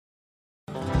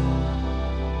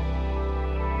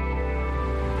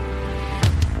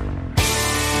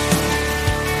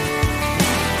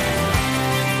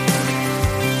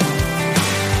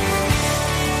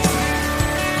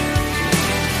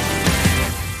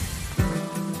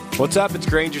What's up? It's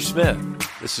Granger Smith.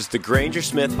 This is the Granger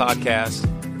Smith Podcast,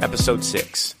 Episode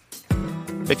 6.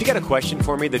 If you got a question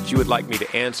for me that you would like me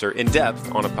to answer in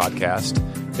depth on a podcast,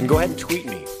 then go ahead and tweet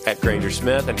me at Granger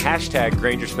Smith and hashtag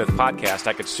Granger Smith Podcast.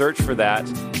 I could search for that.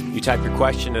 You type your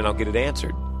question and I'll get it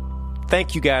answered.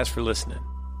 Thank you guys for listening.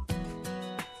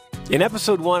 In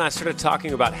Episode 1, I started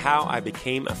talking about how I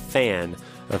became a fan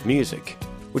of music,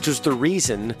 which was the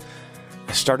reason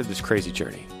I started this crazy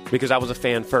journey, because I was a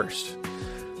fan first.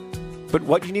 But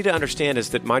what you need to understand is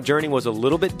that my journey was a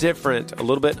little bit different, a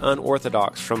little bit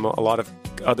unorthodox from a lot of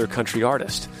other country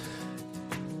artists.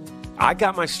 I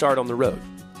got my start on the road,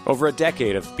 over a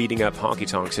decade of beating up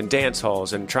honky-tonks and dance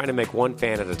halls and trying to make one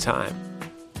fan at a time,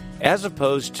 as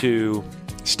opposed to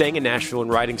staying in Nashville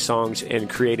and writing songs and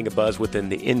creating a buzz within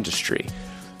the industry.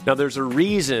 Now, there's a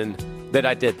reason that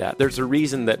I did that. There's a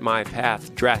reason that my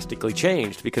path drastically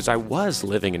changed, because I was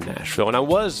living in Nashville and I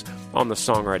was on the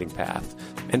songwriting path.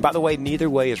 And by the way, neither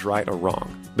way is right or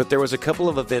wrong. But there was a couple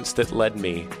of events that led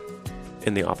me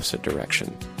in the opposite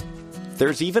direction.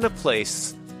 There's even a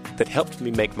place that helped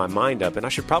me make my mind up, and I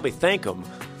should probably thank them,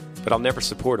 but I'll never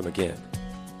support them again,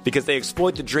 because they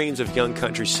exploit the dreams of young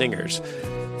country singers.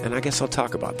 And I guess I'll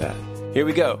talk about that. Here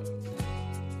we go.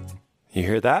 You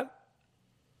hear that?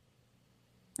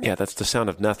 Yeah, that's the sound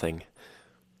of nothing.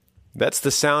 That's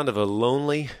the sound of a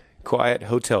lonely, quiet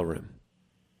hotel room.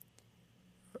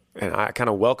 And I kind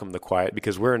of welcome the quiet,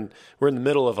 because we're in the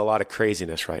middle of a lot of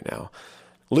craziness right now.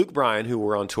 Luke Bryan, who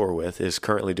we're on tour with, is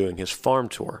currently doing his farm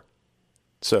tour.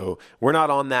 So we're not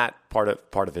on that part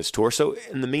of his tour. So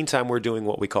in the meantime, we're doing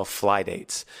what we call fly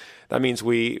dates. That means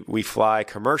we fly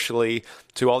commercially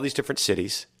to all these different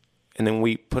cities, and then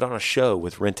we put on a show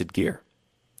with rented gear.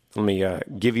 Let me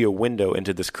give you a window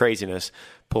into this craziness,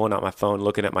 pulling out my phone,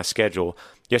 looking at my schedule.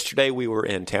 Yesterday, we were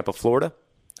in Tampa, Florida.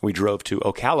 We drove to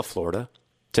Ocala, Florida.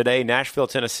 Today, Nashville,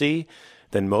 Tennessee.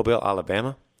 Then Mobile,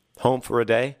 Alabama. Home for a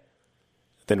day.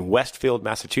 Then Westfield,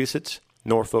 Massachusetts.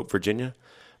 Norfolk, Virginia.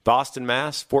 Boston,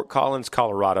 Mass. Fort Collins,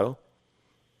 Colorado.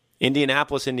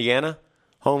 Indianapolis, Indiana.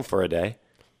 Home for a day.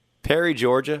 Perry,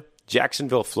 Georgia.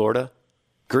 Jacksonville, Florida.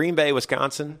 Green Bay,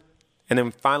 Wisconsin. And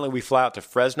then finally, we fly out to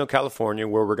Fresno, California,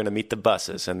 where we're going to meet the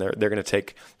buses. And they're going to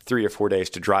take 3 or 4 days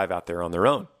to drive out there on their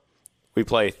own. We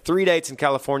play 3 dates in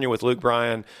California with Luke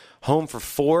Bryan, home for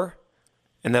 4,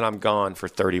 and then I'm gone for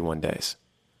 31 days.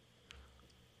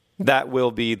 That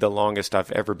will be the longest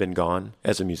I've ever been gone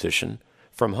as a musician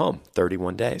from home,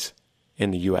 31 days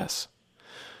in the U.S.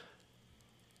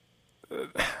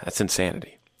 That's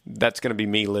insanity. That's going to be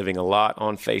me living a lot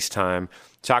on FaceTime,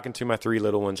 talking to my 3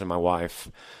 little ones and my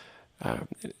wife.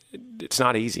 It's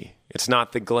not easy. It's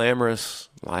not the glamorous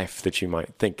life that you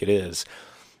might think it is.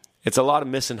 It's a lot of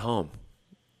missing home,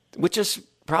 which is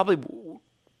probably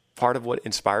part of what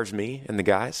inspires me and the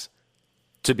guys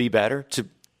to be better,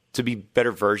 to be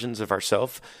better versions of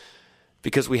ourselves,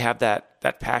 because we have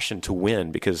that passion to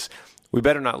win, because we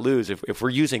better not lose. If we're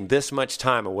using this much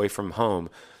time away from home,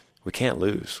 we can't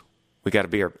lose. We got to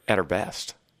be at our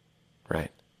best,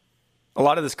 right? A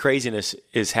lot of this craziness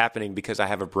is happening because I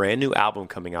have a brand new album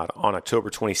coming out on October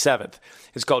 27th.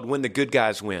 It's called When the Good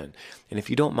Guys Win. And if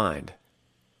you don't mind,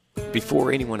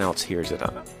 before anyone else hears it,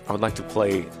 I would like to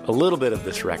play a little bit of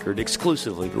this record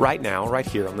exclusively right now, right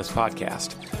here on this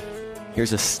podcast.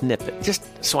 Here's a snippet, just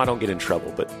so I don't get in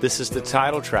trouble. But this is the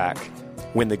title track,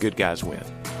 When the Good Guys Win.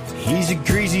 He's a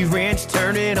greasy wrench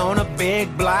turning on a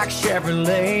big black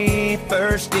Chevrolet.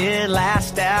 First in,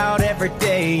 last out every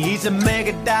day. He's a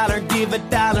mega dollar, give a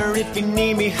dollar if you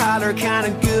need me, holler, kind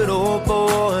of good old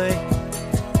boy.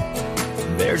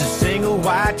 There's a single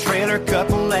wide trailer,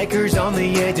 couple acres on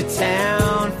the edge of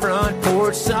town. Front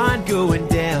porch, sun going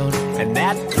down, and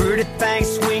that pretty thing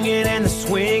swinging and the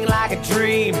swing like a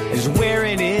dream is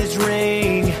wearing his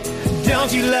ring.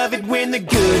 Don't you love it when the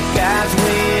good guys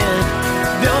win?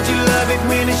 Don't you love it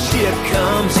when a ship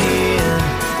comes in?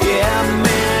 Yeah,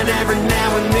 man, every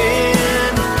now and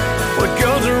then, what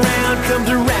goes around comes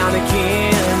around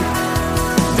again.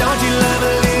 Don't you love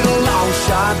a little long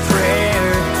shot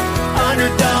prayer?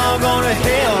 Underdog on a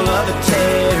hell of a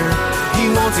tear. He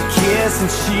wants a kiss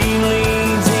and she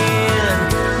leans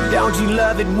in. Don't you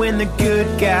love it when the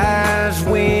good guys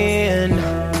win?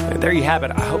 And there you have it.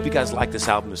 I hope you guys like this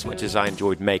album as much as I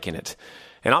enjoyed making it.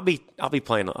 And I'll be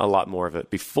playing a lot more of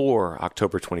it before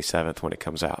October 27th when it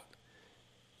comes out.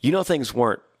 You know, things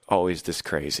weren't always this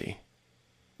crazy.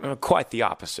 Quite the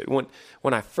opposite.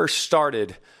 When I first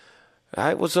started,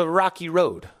 it was a rocky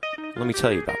road. Let me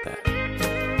tell you about that.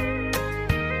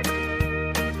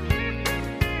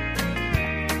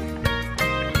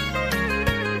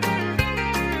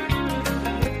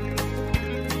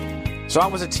 So I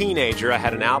was a teenager. I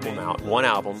had an album out. One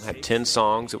album had 10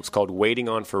 songs. It was called Waiting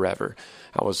on Forever.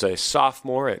 I was a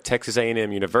sophomore at Texas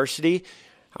A&M University.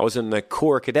 I was in the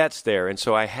Corps Cadets there, and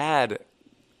so I had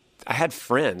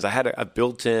friends. I had a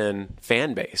built-in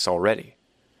fan base already.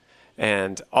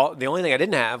 And the only thing I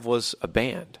didn't have was a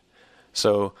band.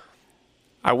 So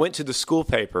I went to the school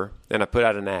paper, and I put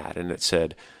out an ad, and it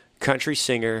said, country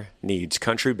singer needs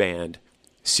country band,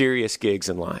 serious gigs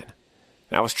in line.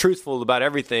 And I was truthful about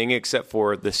everything except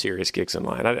for the serious gigs in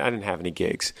line. I didn't have any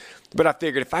gigs. But I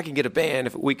figured if I can get a band,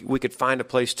 if we could find a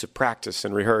place to practice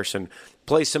and rehearse and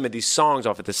play some of these songs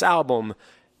off of this album,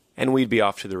 and we'd be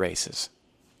off to the races.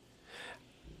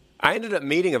 I ended up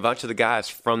meeting a bunch of the guys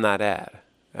from that ad.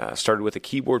 Started with a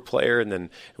keyboard player, and then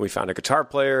we found a guitar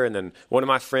player, and then one of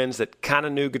my friends that kind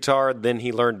of knew guitar, then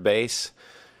he learned bass.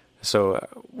 So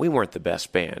we weren't the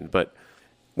best band, but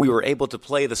we were able to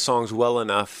play the songs well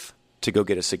enough to go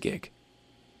get us a gig.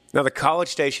 Now, the College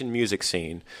Station music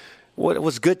scene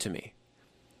was good to me.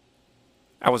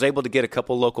 I was able to get a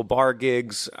couple local bar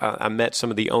gigs. I met some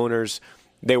of the owners.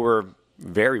 They were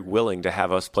very willing to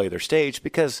have us play their stage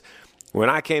because when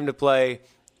I came to play,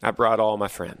 I brought all my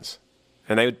friends.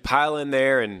 And they would pile in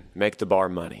there and make the bar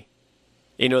money.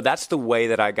 You know, that's the way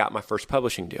that I got my first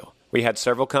publishing deal. We had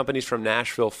several companies from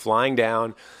Nashville flying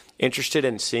down, interested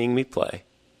in seeing me play.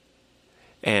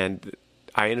 And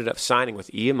I ended up signing with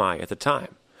EMI at the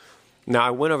time. Now,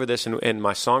 I went over this in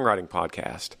my songwriting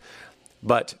podcast,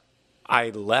 but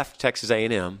I left Texas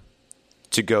A&M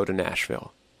to go to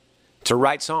Nashville to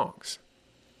write songs.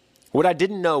 What I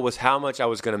didn't know was how much I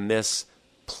was going to miss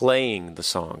playing the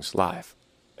songs live.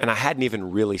 And I hadn't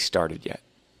even really started yet.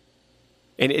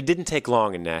 And it didn't take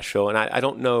long in Nashville, and I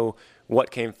don't know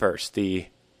what came first, the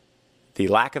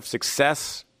lack of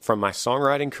success from my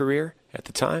songwriting career at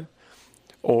the time,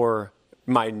 or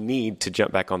my need to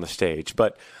jump back on the stage.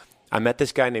 But I met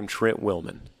this guy named Trent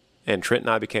Willman, and Trent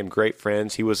and I became great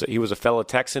friends. He was a fellow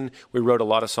Texan. We wrote a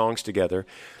lot of songs together,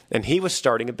 and he was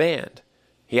starting a band.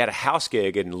 He had a house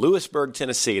gig in Lewisburg,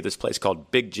 Tennessee, this place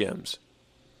called Big Jim's.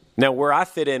 Now, where I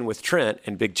fit in with Trent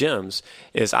and Big Jim's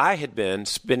is I had been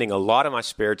spending a lot of my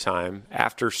spare time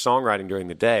after songwriting during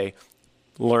the day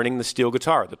learning the steel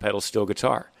guitar, the pedal steel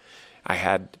guitar. I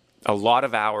had a lot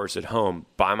of hours at home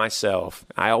by myself.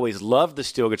 I always loved the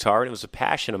steel guitar, and it was a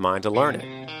passion of mine to learn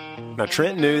it. Now,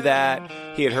 Trent knew that.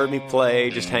 He had heard me play,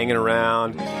 just hanging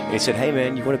around. And he said, "Hey,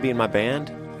 man, you want to be in my band?"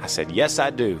 I said, "Yes, I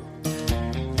do."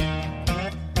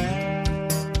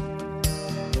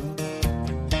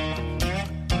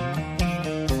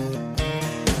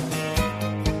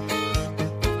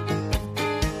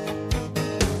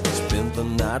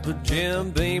 Night with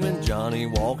Jim Beam and Johnny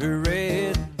Walker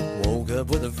Red. Woke up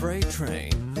with a freight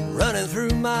train running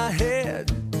through my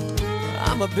head.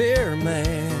 I'm a beer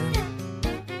man.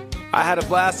 I had a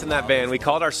blast in that band. We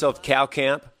called ourselves Cow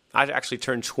Camp. I actually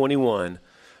turned 21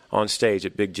 on stage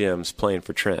at Big Jim's playing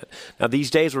for Trent. Now,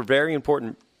 these days were very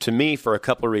important to me for a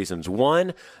couple of reasons.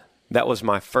 One, that was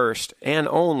my first and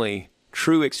only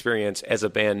true experience as a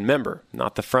band member,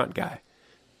 not the front guy.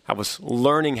 I was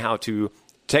learning how to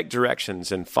take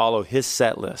directions and follow his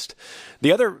set list.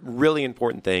 The other really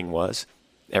important thing was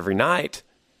every night,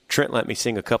 Trent let me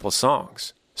sing a couple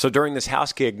songs. So during this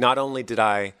house gig, not only did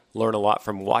I learn a lot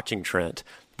from watching Trent,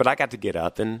 but I got to get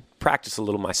up and practice a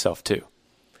little myself too.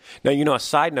 Now, a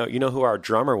side note, you know who our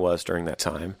drummer was during that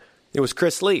time? It was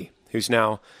Chris Lee, who's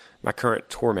now my current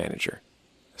tour manager.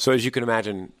 So as you can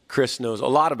imagine, Chris knows a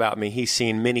lot about me. He's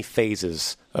seen many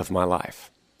phases of my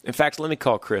life. In fact, let me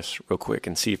call Chris real quick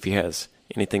and see if he has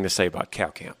anything to say about Cow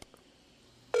Camp.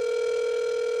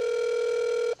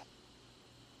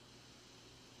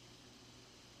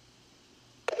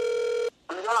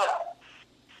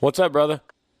 What's up, brother?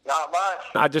 Not much.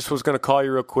 I just was going to call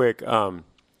you real quick. Do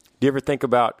you ever think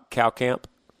about Cow Camp?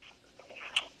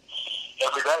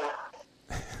 Every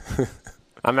day.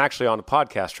 I'm actually on a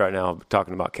podcast right now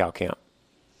talking about Cow Camp.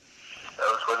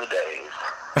 Those were the days.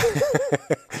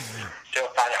 Still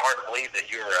find it hard to believe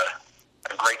that you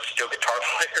were a great steel guitar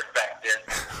player back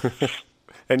then.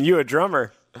 And you a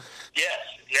drummer. Yes,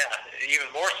 yeah. Even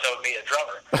more so me, a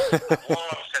drummer. I've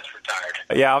long since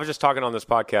retired. Yeah, I was just talking on this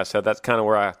podcast. So that's kind of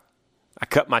where I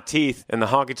cut my teeth in the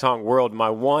honky-tonk world, my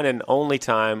one and only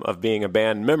time of being a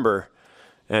band member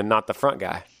and not the front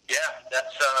guy. Yeah,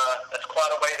 that's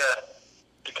quite a way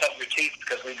to cut your teeth,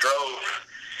 because we drove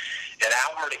an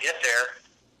hour to get there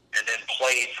and then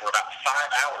played for about 5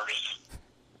 hours,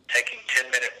 taking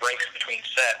 10-minute breaks between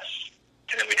sets,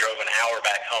 and then we drove an hour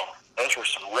back home. Those were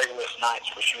some rigorous nights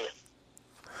for sure.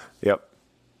 Yep.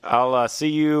 I'll see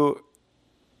you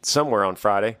somewhere on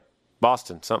Friday.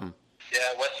 Boston, something. Yeah,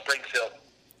 West Springfield.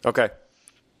 Okay.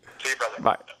 See you, brother.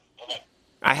 Bye.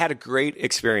 I had a great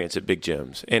experience at Big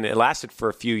Jim's, and it lasted for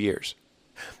a few years.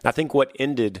 I think what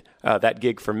ended that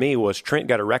gig for me was Trent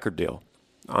got a record deal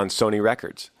on Sony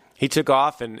Records. He took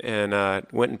off and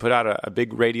went and put out a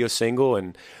big radio single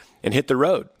and hit the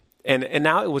road. And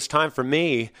now it was time for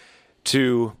me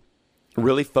to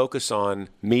really focus on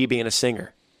me being a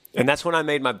singer. And that's when I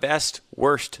made my best,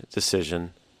 worst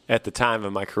decision at the time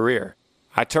of my career.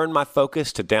 I turned my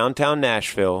focus to downtown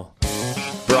Nashville,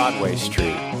 Broadway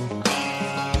Street.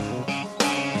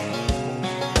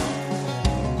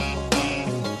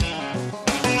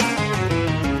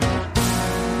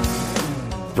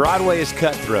 Broadway is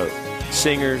cutthroat.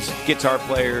 Singers, guitar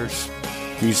players,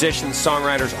 musicians,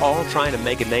 songwriters, all trying to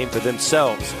make a name for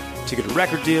themselves to get a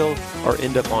record deal or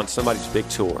end up on somebody's big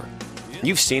tour.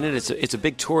 You've seen it. It's a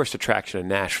big tourist attraction in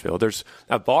Nashville. There's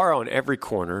a bar on every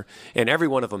corner, and every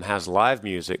one of them has live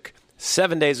music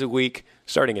 7 days a week,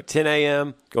 starting at 10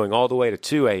 a.m., going all the way to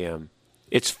 2 a.m.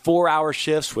 It's 4-hour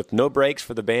shifts with no breaks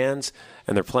for the bands,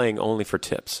 and they're playing only for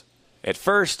tips. At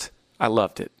first, I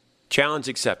loved it. Challenge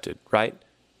accepted, right?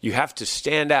 You have to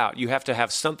stand out. You have to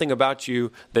have something about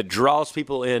you that draws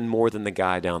people in more than the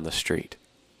guy down the street.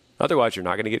 Otherwise, you're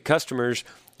not going to get customers.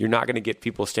 You're not going to get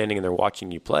people standing in there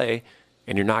watching you play,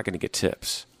 and you're not going to get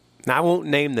tips. Now, I won't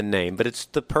name the name, but it's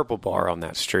the Purple Bar on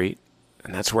that street,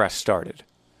 and that's where I started.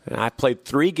 And I played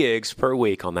 3 gigs per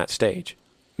week on that stage.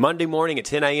 Monday morning at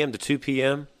 10 a.m. to 2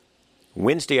 p.m.,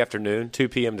 Wednesday afternoon, 2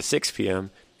 p.m. to 6 p.m.,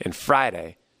 and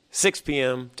Friday, 6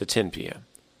 p.m. to 10 p.m.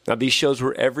 Now, these shows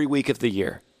were every week of the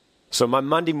year. So my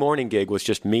Monday morning gig was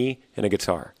just me and a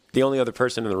guitar. The only other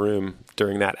person in the room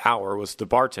during that hour was the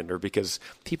bartender, because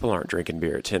people aren't drinking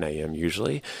beer at 10 a.m.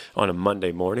 usually on a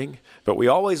Monday morning. But we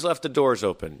always left the doors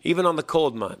open, even on the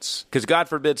cold months, because God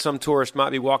forbid some tourist might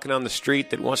be walking down the street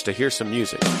that wants to hear some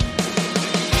music.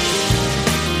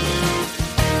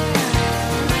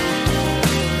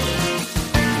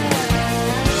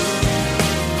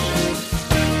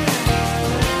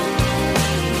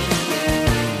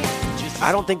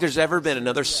 I don't think there's ever been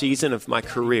another season of my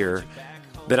career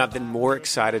that I've been more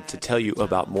excited to tell you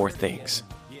about more things.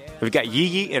 We've got Yee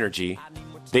Yee Energy,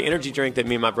 the energy drink that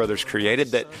me and my brothers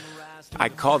created that I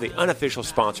call the unofficial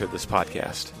sponsor of this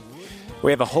podcast.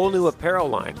 We have a whole new apparel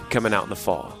line coming out in the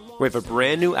fall. We have a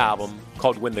brand new album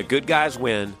called When the Good Guys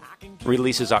Win,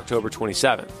 releases October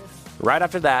 27th. Right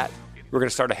after that, we're going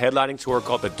to start a headlining tour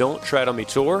called the Don't Tread on Me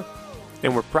Tour,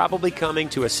 and we're probably coming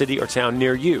to a city or town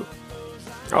near you.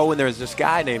 Oh, and there's this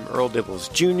guy named Earl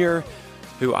Dibbles Jr.,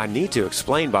 who I need to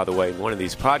explain, by the way, in one of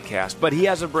these podcasts, but he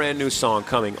has a brand new song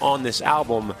coming on this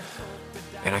album,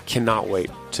 and I cannot wait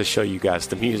to show you guys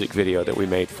the music video that we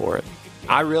made for it.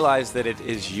 I realize that it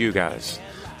is you guys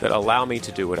that allow me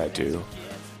to do what I do.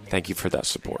 Thank you for that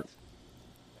support.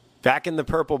 Back in the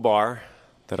Purple Bar,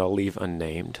 that I'll leave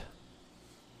unnamed,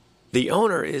 the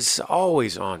owner is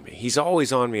always on me. He's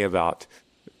always on me about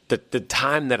the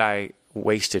time that I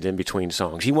wasted in between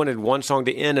songs. He wanted one song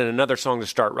to end and another song to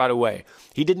start right away.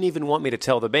 He didn't even want me to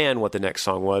tell the band what the next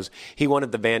song was. He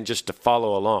wanted the band just to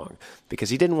follow along, because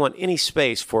he didn't want any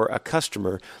space for a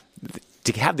customer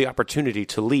to have the opportunity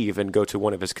to leave and go to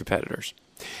one of his competitors.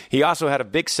 He also had a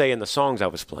big say in the songs I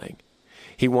was playing.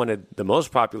 He wanted the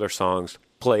most popular songs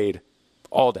played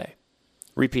all day,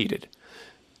 repeated.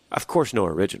 Of course, no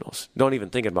originals. Don't even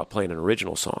think about playing an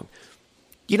original song.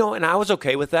 You know, and I was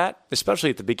okay with that, especially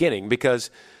at the beginning, because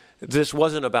this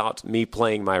wasn't about me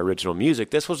playing my original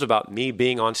music. This was about me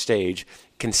being on stage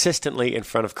consistently in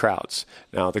front of crowds.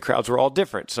 Now, the crowds were all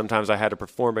different. Sometimes I had to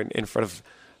perform in front of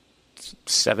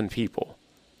 7 people.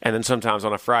 And then sometimes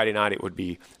on a Friday night, it would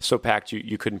be so packed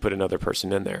you couldn't put another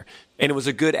person in there. And it was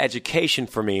a good education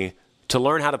for me to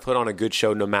learn how to put on a good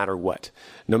show no matter what.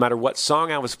 No matter what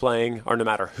song I was playing, or no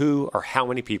matter who or how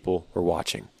many people were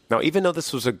watching. Now, even though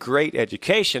this was a great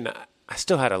education, I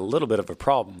still had a little bit of a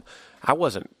problem. I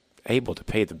wasn't able to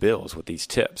pay the bills with these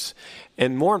tips.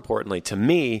 And more importantly, to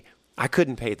me, I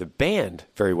couldn't pay the band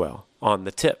very well on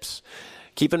the tips.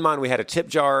 Keep in mind, we had a tip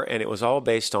jar, and it was all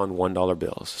based on $1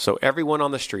 bills. So everyone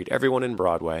on the street, everyone in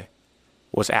Broadway,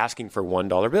 was asking for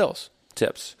 $1 bills,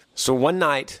 tips. So one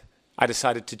night, I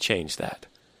decided to change that.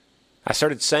 I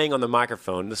started saying on the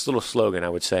microphone, this little slogan I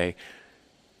would say,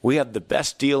 "We have the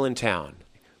best deal in town.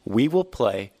 We will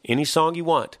play any song you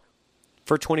want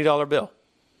for a $20 bill."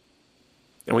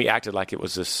 And we acted like it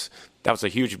was that was a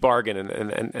huge bargain,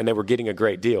 and they were getting a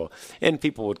great deal. And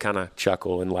people would kind of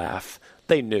chuckle and laugh.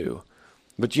 They knew.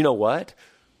 But you know what?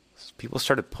 People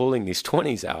started pulling these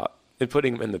 20s out and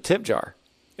putting them in the tip jar.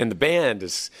 And the band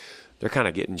they're kind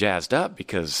of getting jazzed up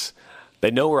because they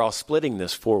know we're all splitting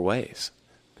this 4 ways.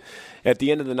 At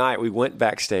the end of the night, we went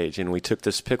backstage and we took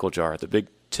this pickle jar, the big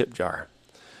tip jar,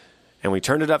 and we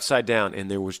turned it upside down, and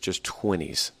there was just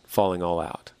 20s falling all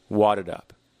out, wadded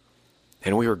up.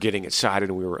 And we were getting excited,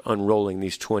 and we were unrolling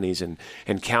these 20s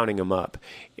and counting them up.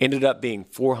 Ended up being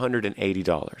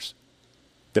 $480.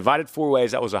 Divided 4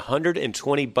 ways, that was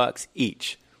 $120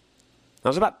 each. That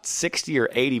was about $60 or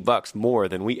 $80 more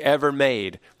than we ever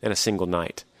made in a single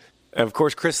night. And of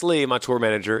course, Chris Lee, my tour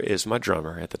manager, is my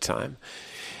drummer at the time.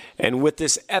 And with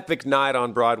this epic night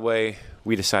on Broadway,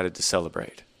 we decided to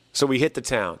celebrate. So we hit the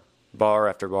town, bar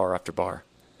after bar after bar.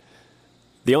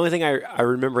 The only thing I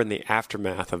remember in the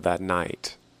aftermath of that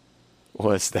night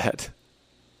was that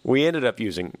we ended up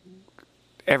using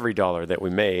every dollar that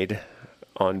we made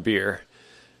on beer.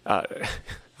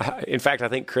 In fact, I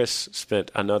think Chris spent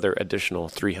another additional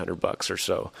 $300 or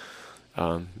so.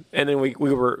 And then we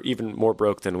were even more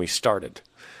broke than we started.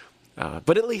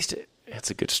 But at least it's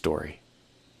a good story.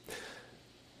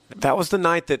 That was the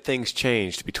night that things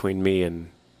changed between me and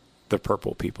the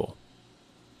Purple people.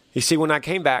 You see, when I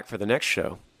came back for the next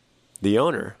show, the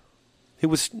owner, he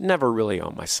was never really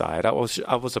on my side. I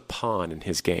was a pawn in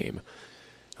his game.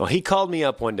 Well, he called me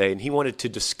up one day and he wanted to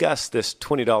discuss this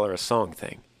 $20 a song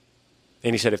thing.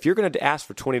 And he said, if you're going to ask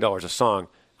for $20 a song,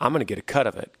 I'm going to get a cut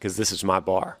of it because this is my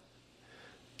bar.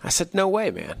 I said, no way,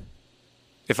 man.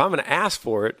 If I'm going to ask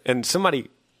for it and somebody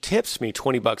tips me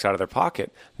 $20 out of their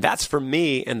pocket, that's for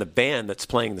me and the band that's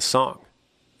playing the song.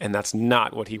 And that's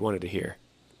not what he wanted to hear.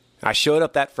 I showed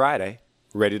up that Friday,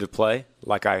 ready to play,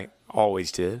 like I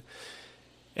always did.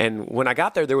 And when I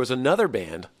got there, there was another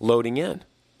band loading in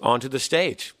onto the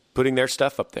stage, putting their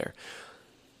stuff up there.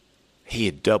 He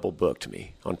had double booked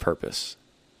me on purpose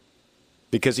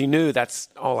because he knew that's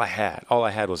all I had. All I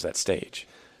had was that stage.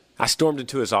 I stormed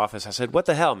into his office. I said, what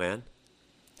the hell, man?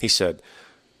 He said,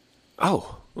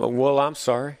 oh, well, I'm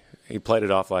sorry. He played it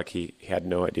off like he had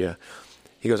no idea.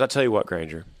 He goes, I'll tell you what,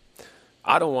 Granger.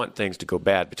 I don't want things to go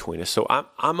bad between us, so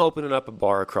I'm opening up a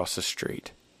bar across the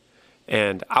street,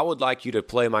 and I would like you to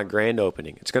play my grand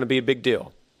opening. It's going to be a big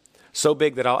deal, so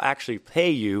big that I'll actually pay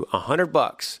you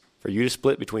 $100 for you to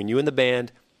split between you and the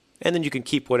band, and then you can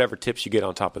keep whatever tips you get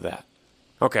on top of that.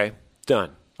 Okay,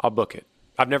 done. I'll book it.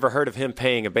 I've never heard of him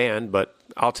paying a band, but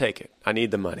I'll take it. I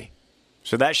need the money.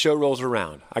 So that show rolls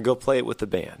around. I go play it with the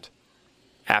band.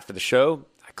 After the show,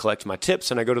 I collect my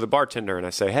tips and I go to the bartender and I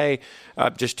say, hey,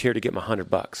 I'm just here to get my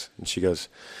 $100. And she goes,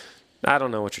 I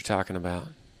don't know what you're talking about.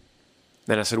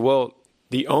 Then I said, well,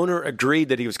 the owner agreed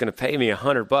that he was going to pay me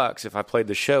 $100 if I played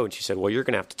the show. And she said, well, you're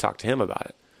going to have to talk to him about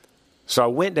it. So I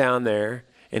went down there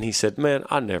and he said, man,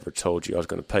 I never told you I was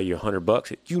going to pay you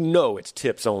 $100. You know it's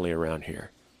tips only around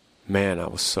here. Man, I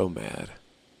was so mad.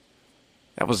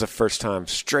 That was the first time,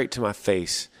 straight to my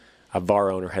face, a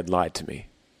bar owner had lied to me.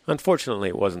 Unfortunately,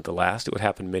 it wasn't the last. It would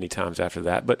happen many times after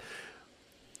that. But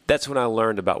that's when I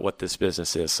learned about what this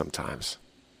business is sometimes.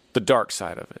 The dark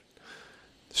side of it.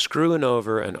 Screwing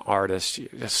over an artist,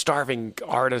 a starving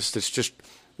artist that's just,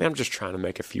 man, I'm just trying to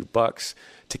make a few bucks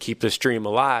to keep this dream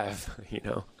alive, you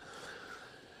know.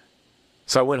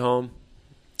 So I went home.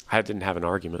 I didn't have an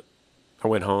argument. I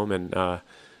went home and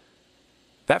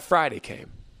that Friday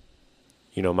came.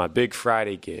 You know, my big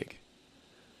Friday gig.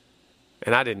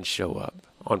 And I didn't show up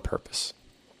on purpose.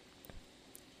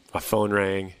 My phone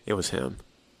rang. It was him.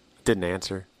 I didn't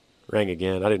answer. Rang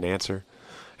again. I didn't answer.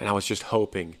 And I was just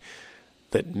hoping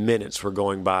that minutes were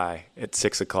going by at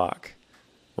 6 o'clock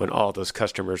when all those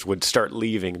customers would start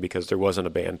leaving because there wasn't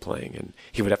a band playing. And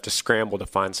he would have to scramble to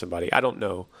find somebody. I don't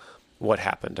know what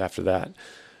happened after that.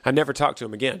 I never talked to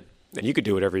him again. And you could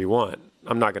do whatever you want.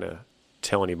 I'm not going to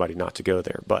tell anybody not to go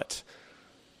there, but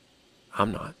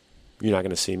I'm not. You're not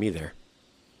going to see me there.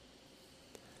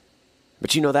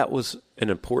 But you know, that was an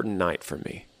important night for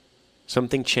me.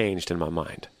 Something changed in my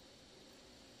mind.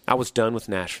 I was done with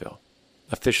Nashville,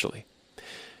 officially.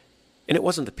 And it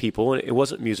wasn't the people, and it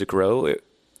wasn't Music Row. It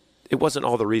wasn't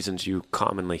all the reasons you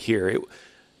commonly hear.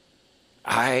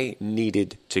 I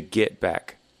needed to get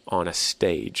back on a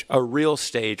stage, a real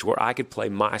stage where I could play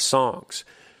my songs.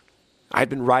 I had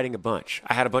been writing a bunch.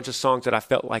 I had a bunch of songs that I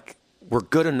felt like were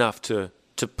good enough to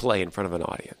play in front of an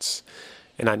audience.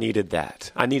 And I needed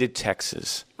that. I needed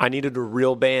Texas. I needed a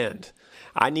real band.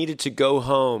 I needed to go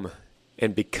home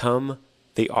and become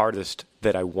the artist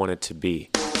that I wanted to be.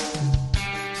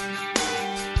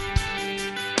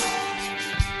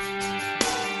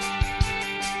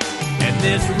 And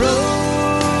this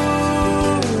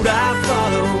road I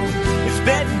follow is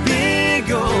betting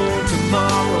big on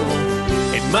tomorrow.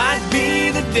 It might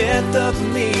be the death of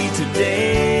me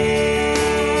today.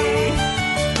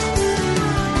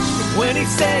 When he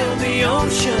sailed the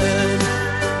ocean,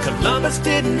 Columbus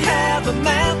didn't have a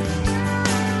map.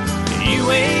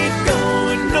 You ain't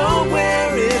going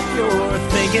nowhere if you're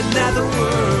thinking that the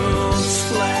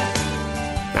world's flat.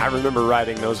 I remember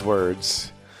writing those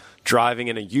words, driving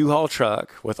in a U-Haul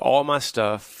truck with all my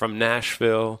stuff from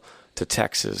Nashville to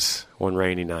Texas one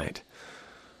rainy night.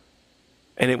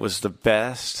 And it was the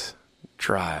best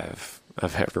drive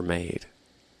I've ever made.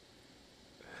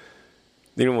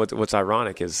 You know what's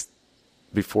ironic is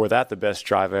before that, the best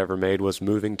drive I ever made was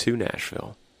moving to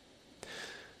Nashville.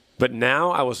 But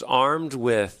now I was armed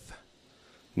with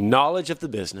knowledge of the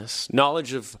business,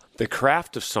 knowledge of the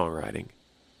craft of songwriting,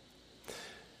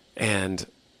 and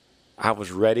I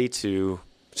was ready to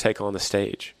take on the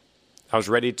stage. I was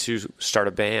ready to start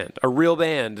a band, a real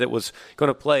band that was going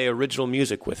to play original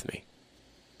music with me.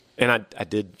 And I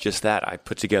did just that. I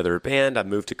put together a band. I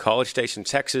moved to College Station,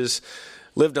 Texas,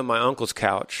 lived on my uncle's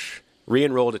couch,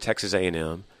 re-enrolled at Texas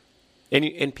A&M.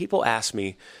 And people ask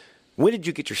me, when did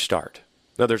you get your start?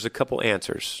 Now, there's a couple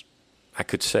answers. I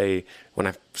could say when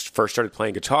I first started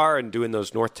playing guitar and doing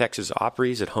those North Texas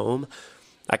Opries at home.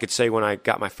 I could say when I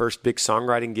got my first big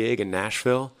songwriting gig in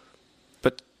Nashville.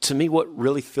 But to me, what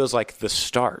really feels like the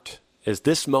start is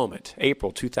this moment,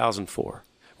 April 2004,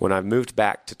 when I moved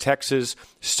back to Texas,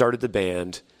 started the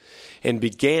band, and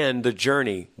began the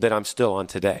journey that I'm still on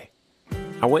today.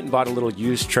 I went and bought a little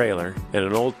used trailer and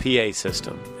an old PA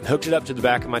system and hooked it up to the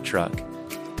back of my truck,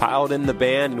 piled in the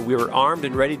band, and we were armed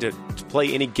and ready to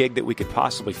play any gig that we could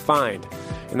possibly find.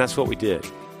 And that's what we did.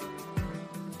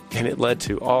 And it led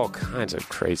to all kinds of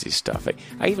crazy stuff.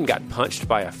 I even got punched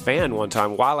by a fan one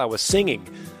time while I was singing.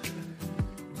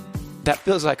 That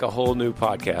feels like a whole new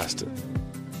podcast.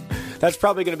 That's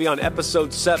probably going to be on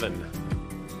episode 7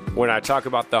 when I talk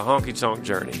about the honky-tonk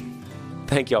journey.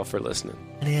 Thank y'all for listening.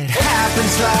 It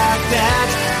happens like that,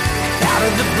 out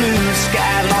of the blue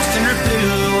sky, lost in her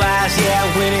blue eyes. Yeah,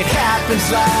 when it happens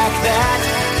like that,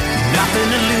 nothing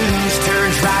to lose,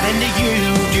 turns right into you.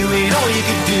 Doing all you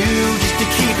could do just to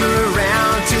keep her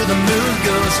around till the moon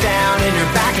goes down and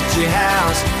you're back at your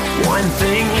house. One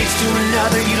thing leads to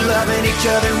another, you loving each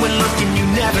other when looking, you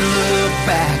never look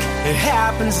back. It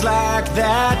happens like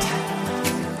that.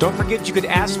 Don't forget you could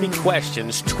ask me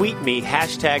questions, tweet me,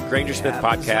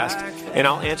 #GrangerSmithPodcast, and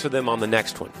I'll answer them on the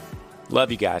next one.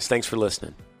 Love you guys. Thanks for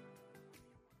listening.